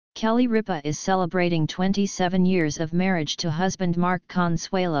Kelly Ripa is celebrating 27 years of marriage to husband Mark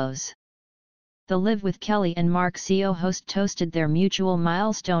Consuelos. The Live with Kelly and Mark co-host toasted their mutual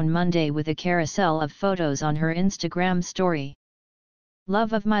milestone Monday with a carousel of photos on her Instagram story.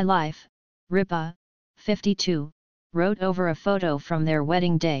 "Love of my life," Ripa, 52, wrote over a photo from their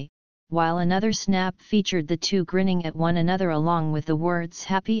wedding day, while another snap featured the two grinning at one another along with the words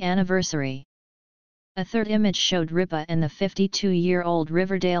 "Happy Anniversary." A third image showed Ripa and the 52-year-old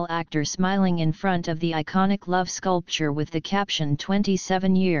Riverdale actor smiling in front of the iconic love sculpture with the caption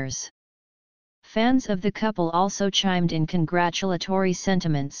 27 years. Fans of the couple also chimed in congratulatory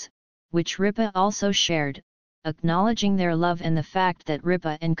sentiments, which Ripa also shared, acknowledging their love and the fact that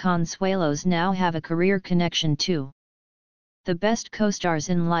Ripa and Consuelos now have a career connection too. "The best co-stars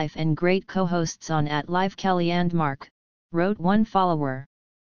in life and great co-hosts on @Live Kelly and Mark," wrote one follower.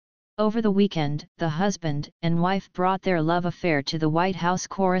 Over the weekend, the husband and wife brought their love affair to the White House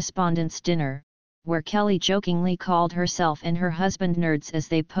Correspondents Dinner, where Kelly jokingly called herself and her husband nerds as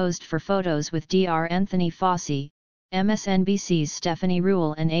they posed for photos with Dr. Anthony Fauci, MSNBC's Stephanie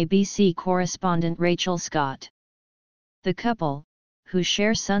Ruhle and ABC correspondent Rachel Scott. The couple, who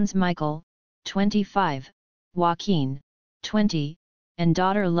share sons Michael, 25, Joaquin, 20, and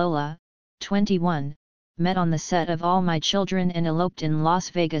daughter Lola, 21, met on the set of All My Children and eloped in Las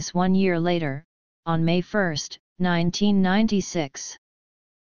Vegas 1 year later, on May 1, 1996.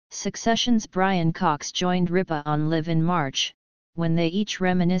 Succession's Brian Cox joined Ripa on Live in March, when they each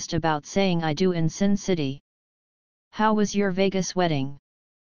reminisced about saying "I do" in Sin City. "How was your Vegas wedding?"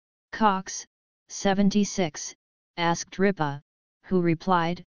 Cox, 76, asked Ripa, who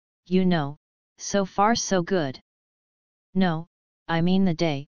replied, "You know, so far so good." "No, I mean the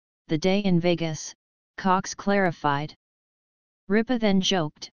day in Vegas," Cox clarified. Ripa then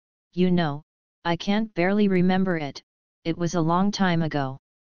joked, "You know, I can't barely remember it, it was a long time ago."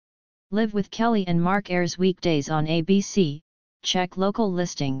 Live with Kelly and Mark airs weekdays on ABC, check local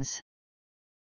listings.